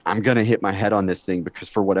I'm going to hit my head on this thing because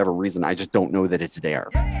for whatever reason, I just don't know that it's there.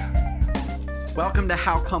 Welcome to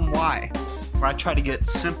How Come Why, where I try to get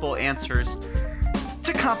simple answers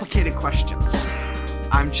to complicated questions.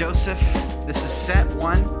 I'm Joseph. This is set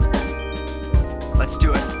one. Let's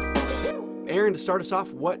do it. Aaron, to start us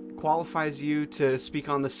off, what qualifies you to speak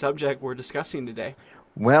on the subject we're discussing today?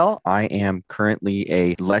 Well, I am currently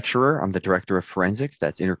a lecturer. I'm the director of forensics,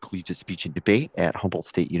 that's intercollegiate speech and debate at Humboldt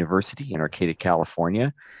State University in Arcata,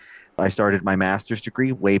 California. I started my master's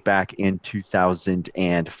degree way back in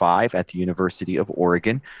 2005 at the University of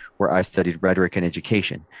Oregon, where I studied rhetoric and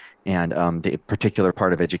education. And the particular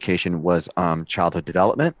part of education was childhood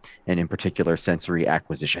development, and in particular, sensory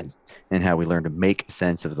acquisition, and how we learn to make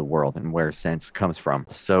sense of the world and where sense comes from.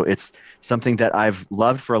 So it's something that I've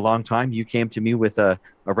loved for a long time. You came to me with a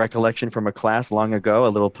recollection from a class long ago, a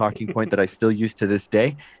little talking point that I still use to this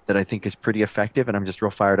day that I think is pretty effective, and I'm just real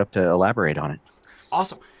fired up to elaborate on it.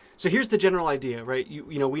 Awesome. So here's the general idea, right?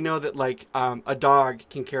 We know that a dog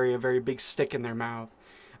can carry a very big stick in their mouth,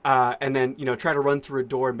 and then try to run through a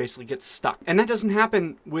door and basically get stuck. And that doesn't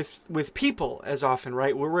happen with people as often,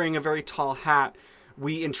 right? We're wearing a very tall hat.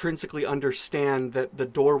 We intrinsically understand that the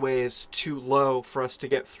doorway is too low for us to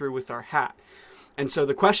get through with our hat. And so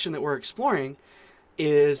the question that we're exploring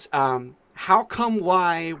is how come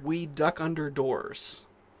why we duck under doors?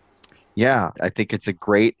 Yeah, I think it's a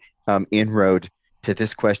great inroad to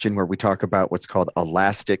this question where we talk about what's called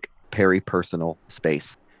elastic peripersonal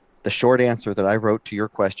space. The short answer that I wrote to your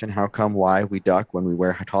question, how come why we duck when we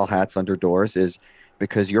wear tall hats under doors, is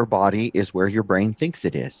because your body is where your brain thinks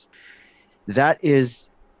it is. That is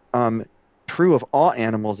um, true of all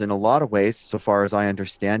animals in a lot of ways, so far as I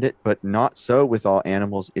understand it, but not so with all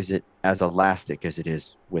animals is it as elastic as it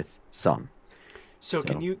is with some. So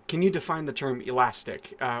can So, you define the term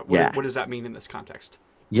elastic? yeah. What does that mean in this context?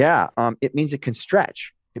 Yeah, it means it can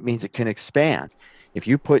stretch. It means it can expand. If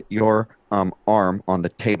you put your arm on the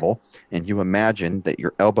table and you imagine that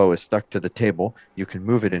your elbow is stuck to the table, you can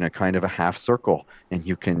move it in a kind of a half circle and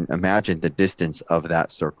you can imagine the distance of that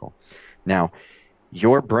circle. Now,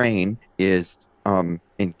 your brain is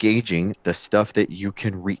engaging the stuff that you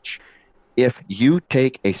can reach. If you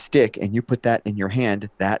take a stick and you put that in your hand,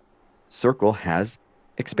 that circle has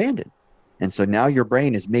expanded. And so now your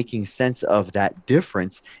brain is making sense of that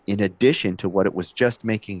difference in addition to what it was just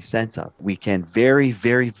making sense of. We can very,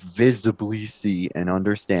 very visibly see and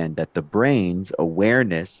understand that the brain's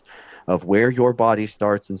awareness of where your body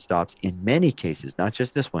starts and stops, in many cases, not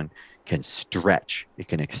just this one, can stretch, it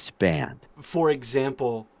can expand. For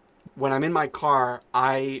example, when I'm in my car,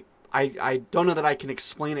 I don't know that I can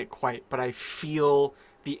explain it quite, but I feel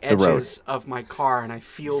the The road. edges of my car and I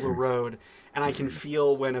feel the Mhm, road and I can mhm.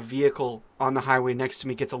 feel when a vehicle on the highway next to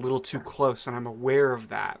me gets a little too close and I'm aware of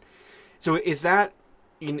that. So is that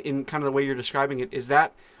in kind of the way you're describing it, is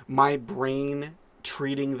that my brain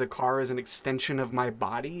treating the car as an extension of my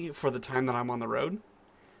body for the time that I'm on the road?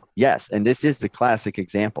 Yes, and this is the classic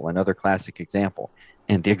example, another classic example.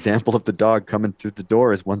 And the example of the dog coming through the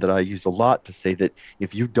door is one that I use a lot to say that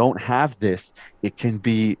if you don't have this, it can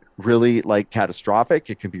be really like catastrophic.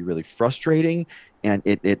 It can be really frustrating, and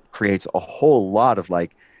it creates a whole lot of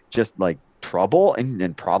like just like trouble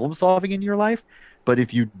and problem solving in your life. But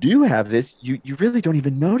if you do have this, you really don't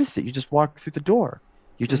even notice it. You just walk through the door.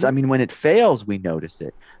 You just, I Hmm. mean, when it fails, we notice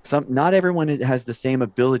it. Not everyone has the same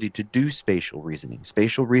ability to do spatial reasoning.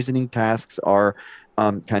 Spatial reasoning tasks are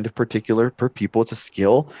kind of particular per people. It's a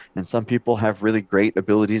skill, and some people have really great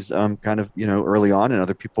abilities kind of, early on, and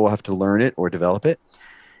other people have to learn it or develop it.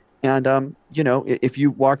 And if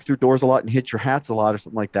you walk through doors a lot and hit your hats a lot or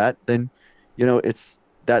something like that, then it's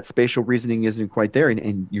that spatial reasoning isn't quite there,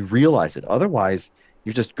 and you realize it. Otherwise,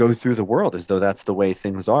 you just go through the world as though that's the way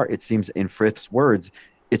things are. It seems, in Frith's words,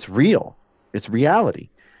 it's real, it's reality.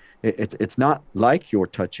 It's not like you're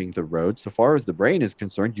touching the road. So far as the brain is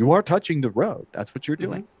concerned, you are touching the road. That's what you're Hmm.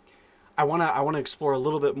 doing. I wanna explore a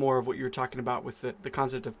little bit more of what you were talking about with the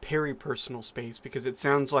concept of peripersonal space because it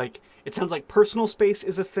sounds like personal space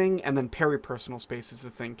is a thing and then peripersonal space is a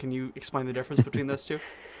thing. Can you explain the difference between those two?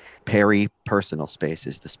 Peri-personal space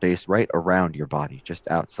is the space right around your body, just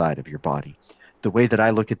outside of your body. The way that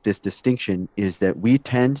I look at this distinction is that we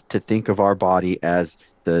tend to think of our body as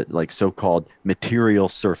the like so-called material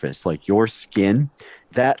surface, like your skin,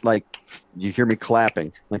 that like you hear me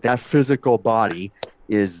clapping, like that physical body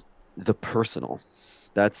is the personal.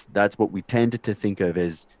 That's what we tend to think of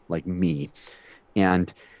as like me.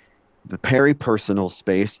 And the peripersonal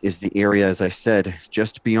space is the area, as I said,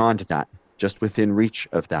 just beyond that, just within reach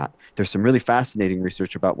of that. There's some really fascinating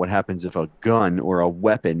research about what happens if a gun or a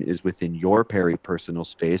weapon is within your peripersonal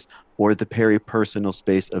space or the peripersonal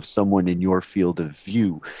space of someone in your field of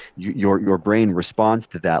view. Your brain responds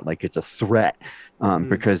to that like it's a threat, Mm.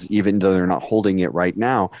 because even though they're not holding it right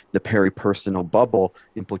now, the peripersonal bubble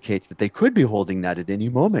implicates that they could be holding that at any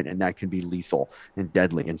moment, and that can be lethal and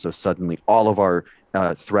deadly. And so suddenly all of our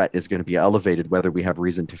threat is going to be elevated, whether we have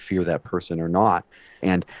reason to fear that person or not.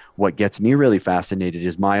 And what gets me really fascinated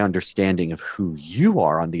is my understanding of who you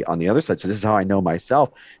are on the other side. So this is how I know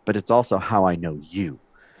myself, but it's also how I know you.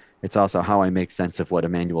 It's also how I make sense of what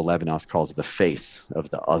Emmanuel Levinas calls the face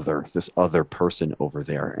of the other, this other person over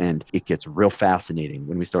there. And it gets real fascinating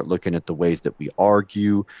when we start looking at the ways that we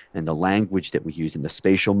argue and the language that we use and the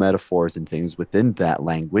spatial metaphors and things within that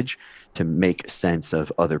language to make sense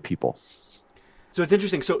of other people. So it's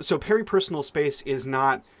interesting. So peripersonal space is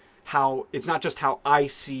not how it's not just how I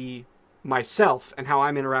see myself and how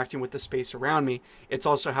I'm interacting with the space around me. It's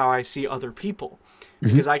also how I see other people, Hmm.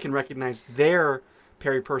 because I can recognize their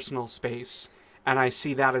peripersonal space and I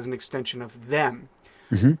see that as an extension of them,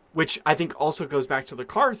 Hmm. which I think also goes back to the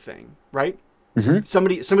car thing, right? Hmm.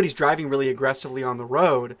 Somebody's driving really aggressively on the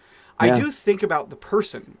road. I Yeah. do think about the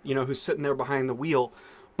person, who's sitting there behind the wheel,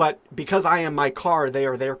 but because I am my car, they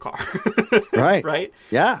are their car, Right. right?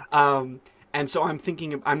 Yeah. Um, and so I'm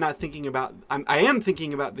not thinking about, I am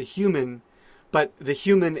thinking about the human, but the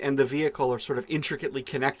human and the vehicle are sort of intricately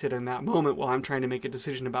connected in that moment while I'm trying to make a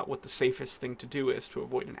decision about what the safest thing to do is to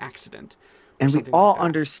avoid an accident or And we something like all that.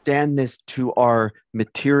 understand this to our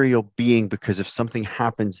material being, because if something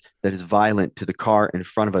happens that is violent to the car in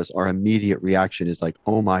front of us, our immediate reaction is like,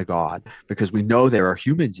 oh my God, because we know there are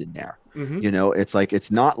humans in there. Mm-hmm. It's like,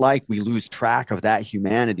 it's not like we lose track of that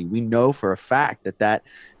humanity. We know for a fact that that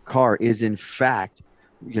car is, in fact,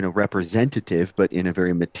 representative, but in a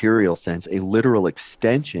very material sense, a literal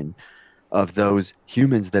extension of those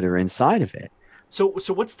humans that are inside of it. So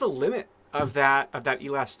what's the limit of that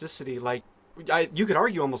elasticity? Like, you could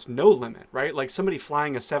argue almost no limit, right? Like somebody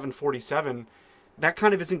flying a 747, that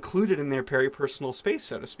kind of is included in their peripersonal space,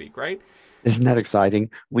 so to speak, right? Isn't that exciting?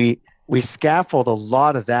 We scaffold a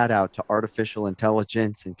lot of that out to artificial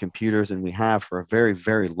intelligence and computers, and we have for a very,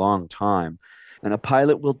 very long time. And a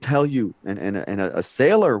pilot will tell you, and a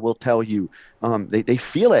sailor will tell you, they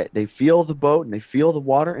feel it. They feel the boat and they feel the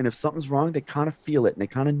water. And if something's wrong, they kind of feel it and they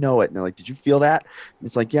kind of know it. And they're like, "Did you feel that?" And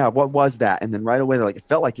it's like, "Yeah, what was that?" And then right away, they're like, "It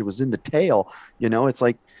felt like it was in the tail." It's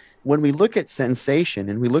like when we look at sensation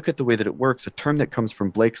and we look at the way that it works, a term that comes from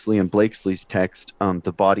Blakesley and Blakesley's text,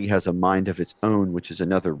 The Body Has a Mind of Its Own, which is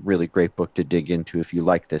another really great book to dig into if you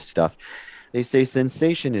like this stuff. They say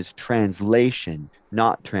sensation is translation,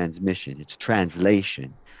 not transmission. It's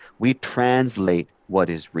translation. We translate what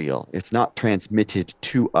is real. It's not transmitted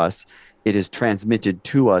to us. It is transmitted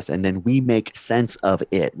to us, and then we make sense of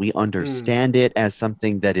it. We Hmm. understand it as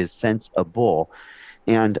something that is sensible.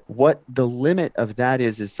 And what the limit of that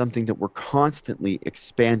is something that we're constantly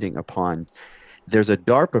expanding upon. There's a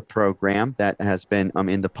DARPA program that has been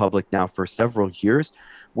in the public now for several years,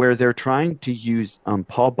 where they're trying to use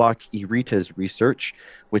Paul Bach-y-Rita's research,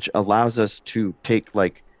 which allows us to take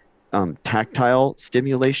like tactile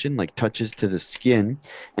stimulation, like touches to the skin,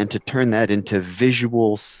 and to turn that into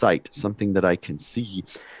visual sight, something that I can see.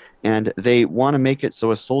 And they want to make it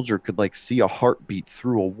so a soldier could like see a heartbeat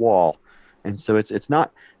through a wall. And so it's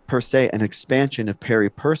not per se an expansion of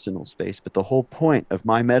peripersonal space, but the whole point of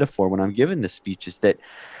my metaphor when I'm giving this speech is that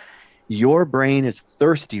your brain is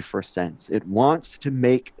thirsty for sense. It wants to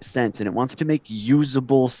make sense and it wants to make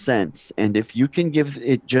usable sense. And if you can give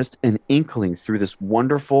it just an inkling through this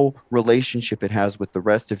wonderful relationship it has with the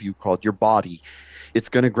rest of you called your body, it's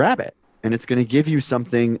going to grab it. And it's going to give you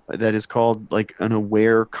something that is called like an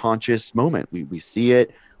aware, conscious moment. We see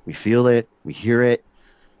it, we feel it, we hear it.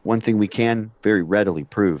 One thing we can very readily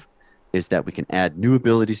prove is that we can add new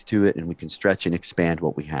abilities to it and we can stretch and expand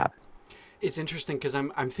what we have. It's interesting because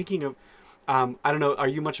I'm thinking of, I don't know, are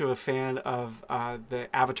you much of a fan of the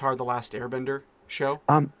Avatar: The Last Airbender show?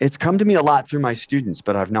 It's come to me a lot through my students,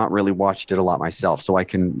 but I've not really watched it a lot myself, so I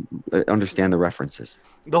can understand the references.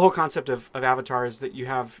 The whole concept of Avatar is that you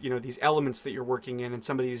have, these elements that you're working in, and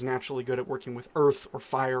somebody is naturally good at working with earth or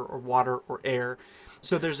fire or water or air.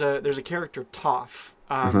 So there's a character, Toph,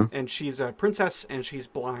 Uh-huh. and she's a princess and she's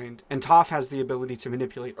blind, and Toph has the ability to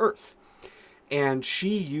manipulate earth, and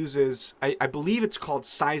she uses, I believe it's called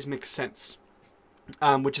seismic sense,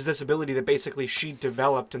 which is this ability that basically she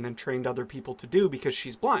developed and then trained other people to do because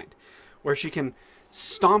she's blind, where she can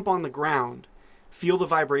stomp on the ground, feel the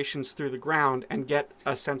vibrations through the ground, and get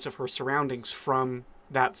a sense of her surroundings from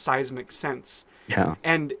that seismic sense. Yeah.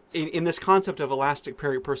 And in this concept of elastic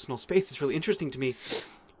peripersonal space, it's really interesting to me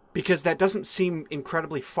because that doesn't seem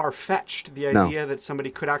incredibly far-fetched. The No. idea that somebody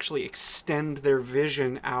could actually extend their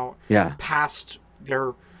vision out Yeah. past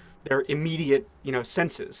their immediate,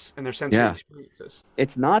 senses and their sensory Yeah. experiences.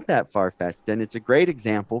 It's not that far-fetched, and it's a great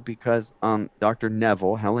example because Dr.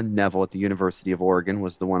 Neville, Helen Neville at the University of Oregon,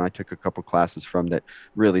 was the one I took a couple classes from that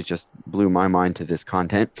really just blew my mind to this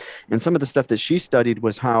content. And some of the stuff that she studied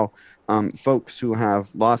was how folks who have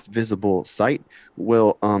lost visible sight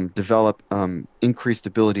will develop increased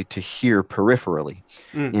ability to hear peripherally,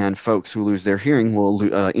 Mm. and folks who lose their hearing will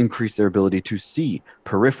increase their ability to see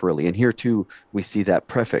peripherally. And here too, we see that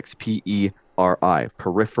prefix PERI,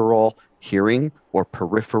 peripheral hearing or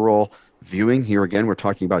peripheral viewing. Here again, we're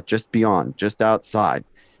talking about just beyond, just outside.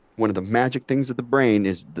 One of the magic things of the brain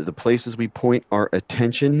is the places we point our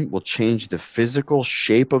attention will change the physical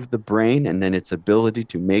shape of the brain and then its ability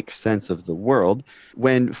to make sense of the world.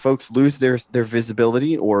 When folks lose their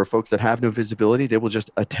visibility, or folks that have no visibility, they will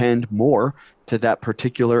just attend more to that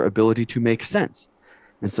particular ability to make sense.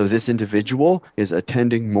 And so this individual is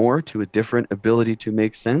attending more to a different ability to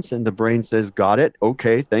make sense, and the brain says, got it,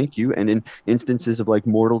 okay, thank you. And in instances of like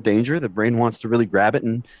mortal danger, the brain wants to really grab it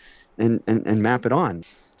and map it on.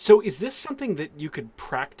 So is this something that you could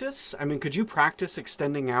practice? I mean, could you practice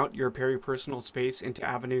extending out your peripersonal space into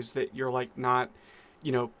avenues that you're like not,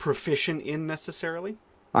 proficient in necessarily?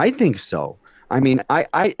 I think so. I mean,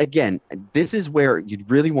 again, this is where you'd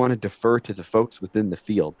really want to defer to the folks within the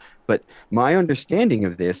field. But my understanding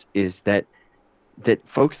of this is that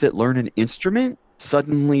folks that learn an instrument,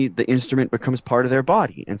 suddenly the instrument becomes part of their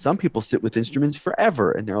body. And some people sit with instruments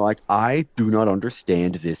forever and they're like, I do not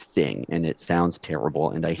understand this thing and it sounds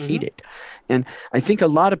terrible and I hate Mm-hmm. it. And I think a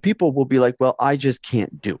lot of people will be like, well, I just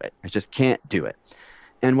can't do it. I just can't do it.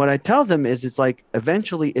 And what I tell them is it's like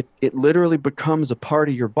eventually it literally becomes a part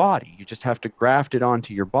of your body. You just have to graft it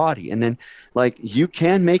onto your body. And then like you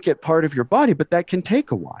can make it part of your body, but that can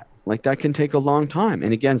take a while. Like that can take a long time.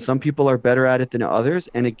 And again, some people are better at it than others.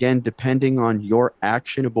 And again, depending on your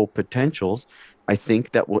actionable potentials, I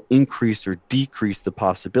think that will increase or decrease the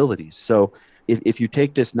possibilities. So if you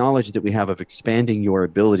take this knowledge that we have of expanding your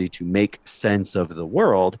ability to make sense of the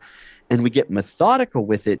world and we get methodical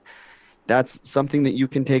with it, that's something that you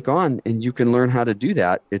can take on and you can learn how to do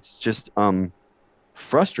that. It's just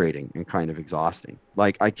frustrating and kind of exhausting.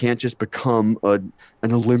 Like I can't just become an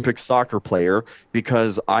Olympic soccer player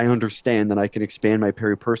because I understand that I can expand my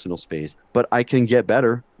peripersonal space, but I can get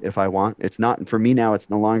better if I want. It's not for me now. It's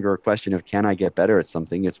no longer a question of can I get better at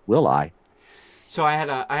something. It's will I. So I had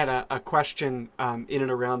a question in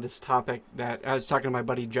and around this topic that I was talking to my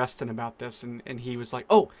buddy Justin about this, and he was like,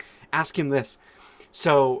 "Oh, ask him this."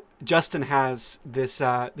 So Justin has this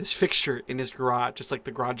fixture in his garage, just like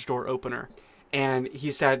the garage door opener, and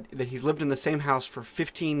he said that he's lived in the same house for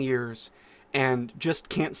 15 years, and just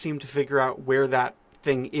can't seem to figure out where that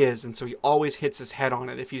thing is, and so he always hits his head on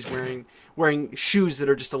it if he's wearing shoes that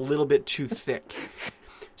are just a little bit too thick.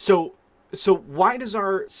 So so why does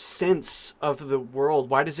our sense of the world,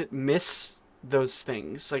 why does it miss those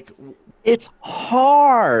things? Like It's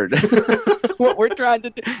hard what we're trying to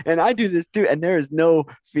do. And I do this too. And there is no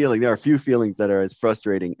feeling, there are few feelings that are as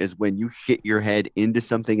frustrating as when you hit your head into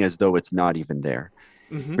something as though it's not even there,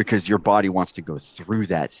 hmm because your body wants to go through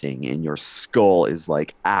that thing and your skull is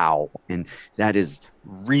like, ow. And that is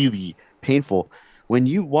really painful. When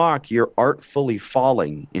you walk, you're artfully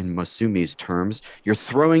falling in Masumi's terms. You're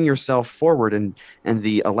throwing yourself forward, and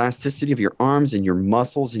the elasticity of your arms and your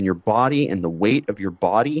muscles and your body and the weight of your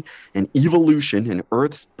body and evolution and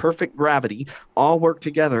Earth's perfect gravity all work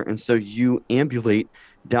together. And so you ambulate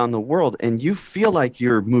down the world and you feel like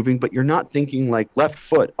you're moving, but you're not thinking like left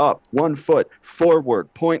foot up, 1 foot forward,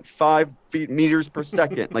 zero point 0.5 feet meters per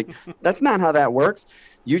second. Like that's not how that works.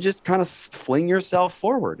 You just kind of fling yourself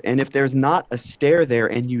forward. And if there's not a stair there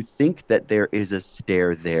and you think that there is a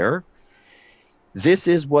stair there, this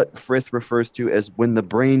is what Frith refers to as when the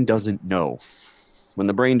brain doesn't know. When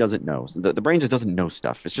the brain doesn't know, the brain just doesn't know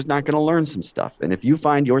stuff. It's just not going to learn some stuff. And if you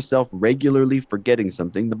find yourself regularly forgetting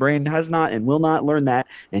something, the brain has not and will not learn that.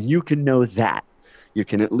 And you can know that. You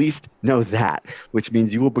can at least know that, which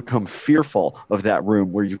means you will become fearful of that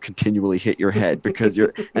room where you continually hit your head because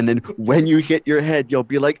and then when you hit your head, you'll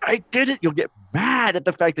be like, I did it. You'll get mad at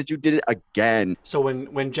the fact that you did it again. So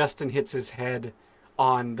when Justin hits his head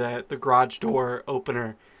on the garage door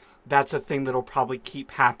opener, that's a thing that'll probably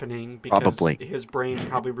keep happening because Probably. his brain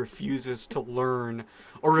probably refuses to learn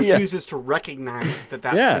or Yeah. refuses to recognize that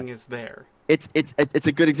that Yeah. thing is there. It's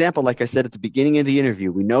a good example. Like I said at the beginning of the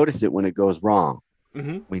interview, we notice it when it goes wrong.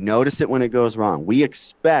 Hmm. We notice it when it goes wrong. We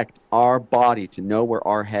expect our body to know where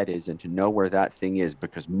our head is and to know where that thing is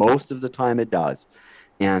because most of the time it does.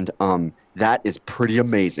 And that is pretty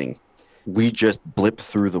amazing. We just blip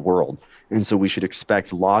through the world. And so we should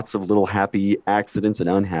expect lots of little happy accidents and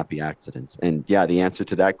unhappy accidents. And yeah, the answer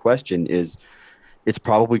to that question is it's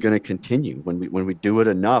probably going to continue. When we do it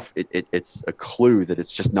enough, it's a clue that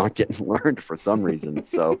it's just not getting learned for some reason.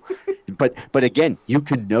 So, but again, you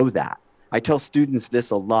can know that. I tell students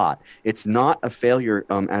this a lot. It's not a failure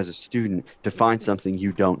as a student to find something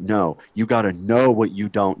you don't know. You got to know what you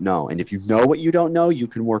don't know. And if you know what you don't know, you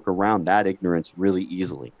can work around that ignorance really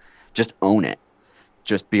easily. Just own it.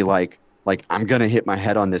 Just be like I'm going to hit my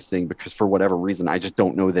head on this thing because for whatever reason, I just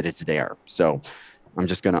don't know that it's there. So I'm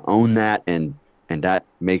just going to own that, and that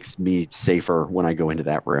makes me safer when I go into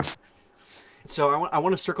that room. So I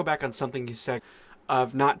want to circle back on something you said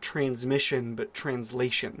of not transmission but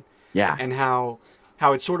translation, Yeah. and how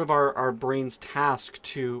it's sort of our brain's task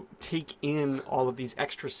to take in all of these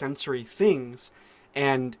extrasensory things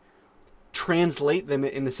and translate them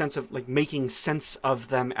in the sense of like making sense of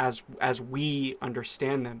them as we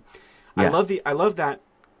understand them. Yeah. I love that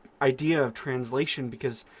idea of translation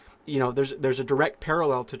because there's a direct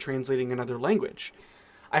parallel to translating another language.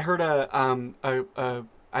 I heard a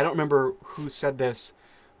I don't remember who said this,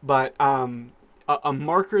 but a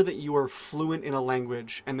marker that you are fluent in a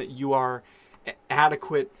language and that you are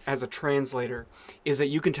adequate as a translator is that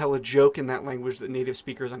you can tell a joke in that language that native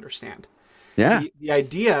speakers understand. Yeah. The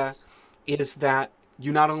idea is that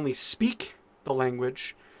you not only speak the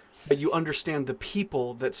language, but you understand the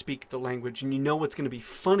people that speak the language and you know what's going to be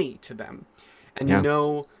funny to them. And you Yeah.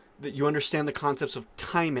 know that you understand the concepts of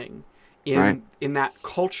timing Right. in that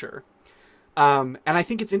culture. And I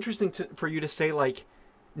think it's interesting for you to say like,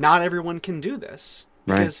 not everyone can do this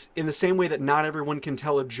Right. because in the same way that not everyone can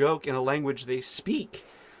tell a joke in a language they speak,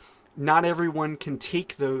 not everyone can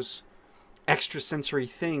take those extrasensory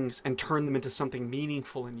things and turn them into something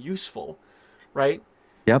meaningful and useful, right?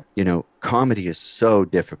 Yep. Comedy is so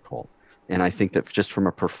difficult. And I think that just from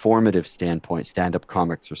a performative standpoint, stand-up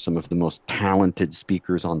comics are some of the most talented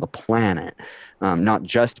speakers on the planet. Not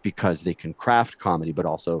just because they can craft comedy, but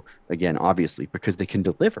also, again, obviously, because they can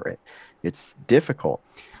deliver it. It's difficult.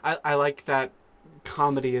 I like that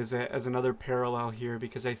comedy as another parallel here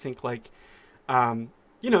because I think like um,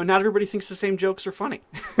 not everybody thinks the same jokes are funny,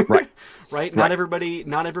 Right. right? Right. Not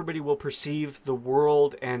everybody will perceive the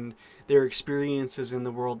world and their experiences in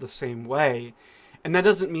the world the same way, and that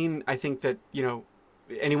doesn't mean I think that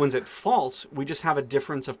anyone's at fault. We just have a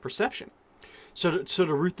difference of perception. So to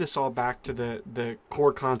root this all back to the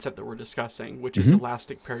core concept that we're discussing, which is Hmm.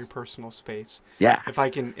 elastic peripersonal space. Yeah. If I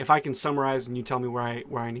can summarize and you tell me where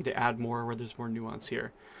I need to add more, where there's more nuance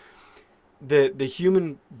here. The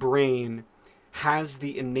human brain has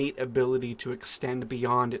the innate ability to extend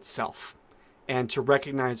beyond itself and to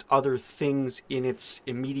recognize other things in its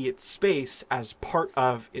immediate space as part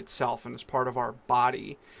of itself and as part of our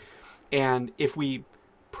body. And if we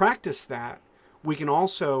practice that, we can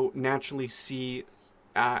also naturally see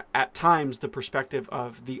at times the perspective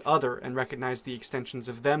of the other and recognize the extensions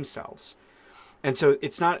of themselves. And so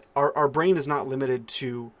it's not our brain is not limited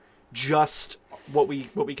to just what we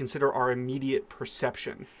consider our immediate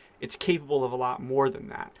perception. It's capable of a lot more than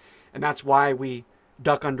that. And that's why we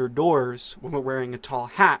duck under doors when we're wearing a tall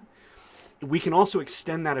hat. We can also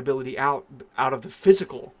extend that ability out of the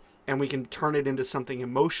physical and we can turn it into something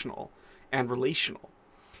emotional and relational.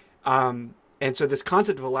 And so this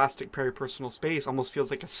concept of elastic peripersonal space almost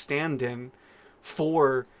feels like a stand-in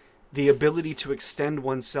for the ability to extend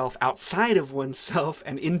oneself outside of oneself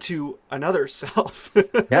and into another self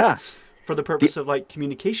Yeah. for the The purpose of like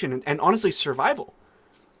communication and honestly survival.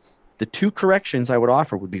 the two corrections I would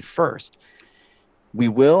offer would be first, we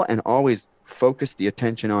will and always focus the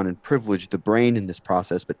attention on and privilege the brain in this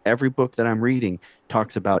process, but every book that I'm reading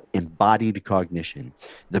talks about embodied cognition.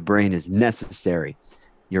 The brain is necessary.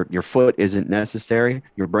 Your foot isn't necessary,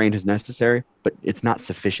 your brain is necessary, but it's not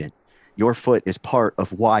sufficient. Your foot is part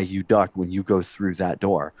of why you duck when you go through that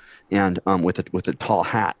door, and with a tall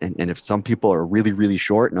hat. And if some people are really really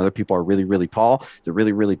short and other people are really really tall, the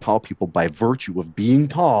really really tall people, by virtue of being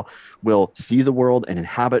tall, will see the world and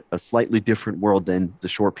inhabit a slightly different world than the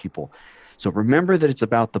short people. So remember that it's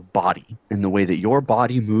about the body and the way that your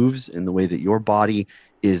body moves and the way that your body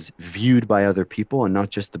is viewed by other people and not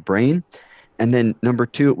just the brain. And then number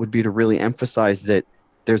two, it would be to really emphasize that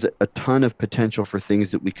there's a ton of potential for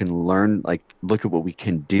things that we can learn, like look at what we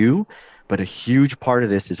can do. But a huge part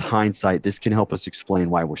of this is hindsight. This can help us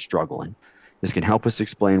explain why we're struggling. This can help us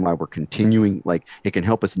explain why we're continuing, like it can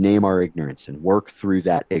help us name our ignorance and work through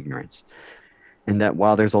that ignorance. And that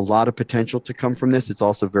while there's a lot of potential to come from this, it's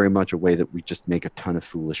also very much a way that we just make a ton of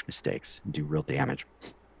foolish mistakes and do real damage.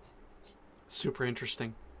 Super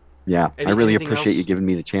interesting. Yeah, I really Anything appreciate you else? giving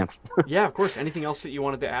me the chance. Yeah, of course. Anything else that you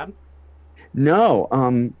wanted to add?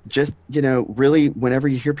 No, just, really, whenever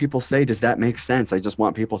you hear people say, does that make sense? I just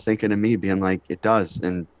want people thinking of me being like, it does,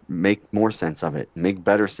 and make more sense of it, make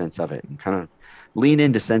better sense of it, and kind of lean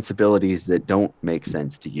into sensibilities that don't make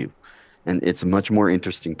sense to you. And it's a much more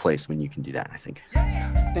interesting place when you can do that, I think.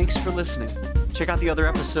 Thanks for listening. Check out the other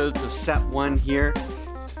episodes of Set One here.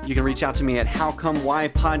 You can reach out to me at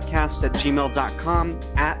howcomewhypodcast@gmail.com,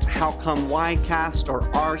 at howcomewhycast, or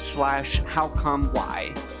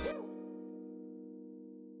r/howcomewhy.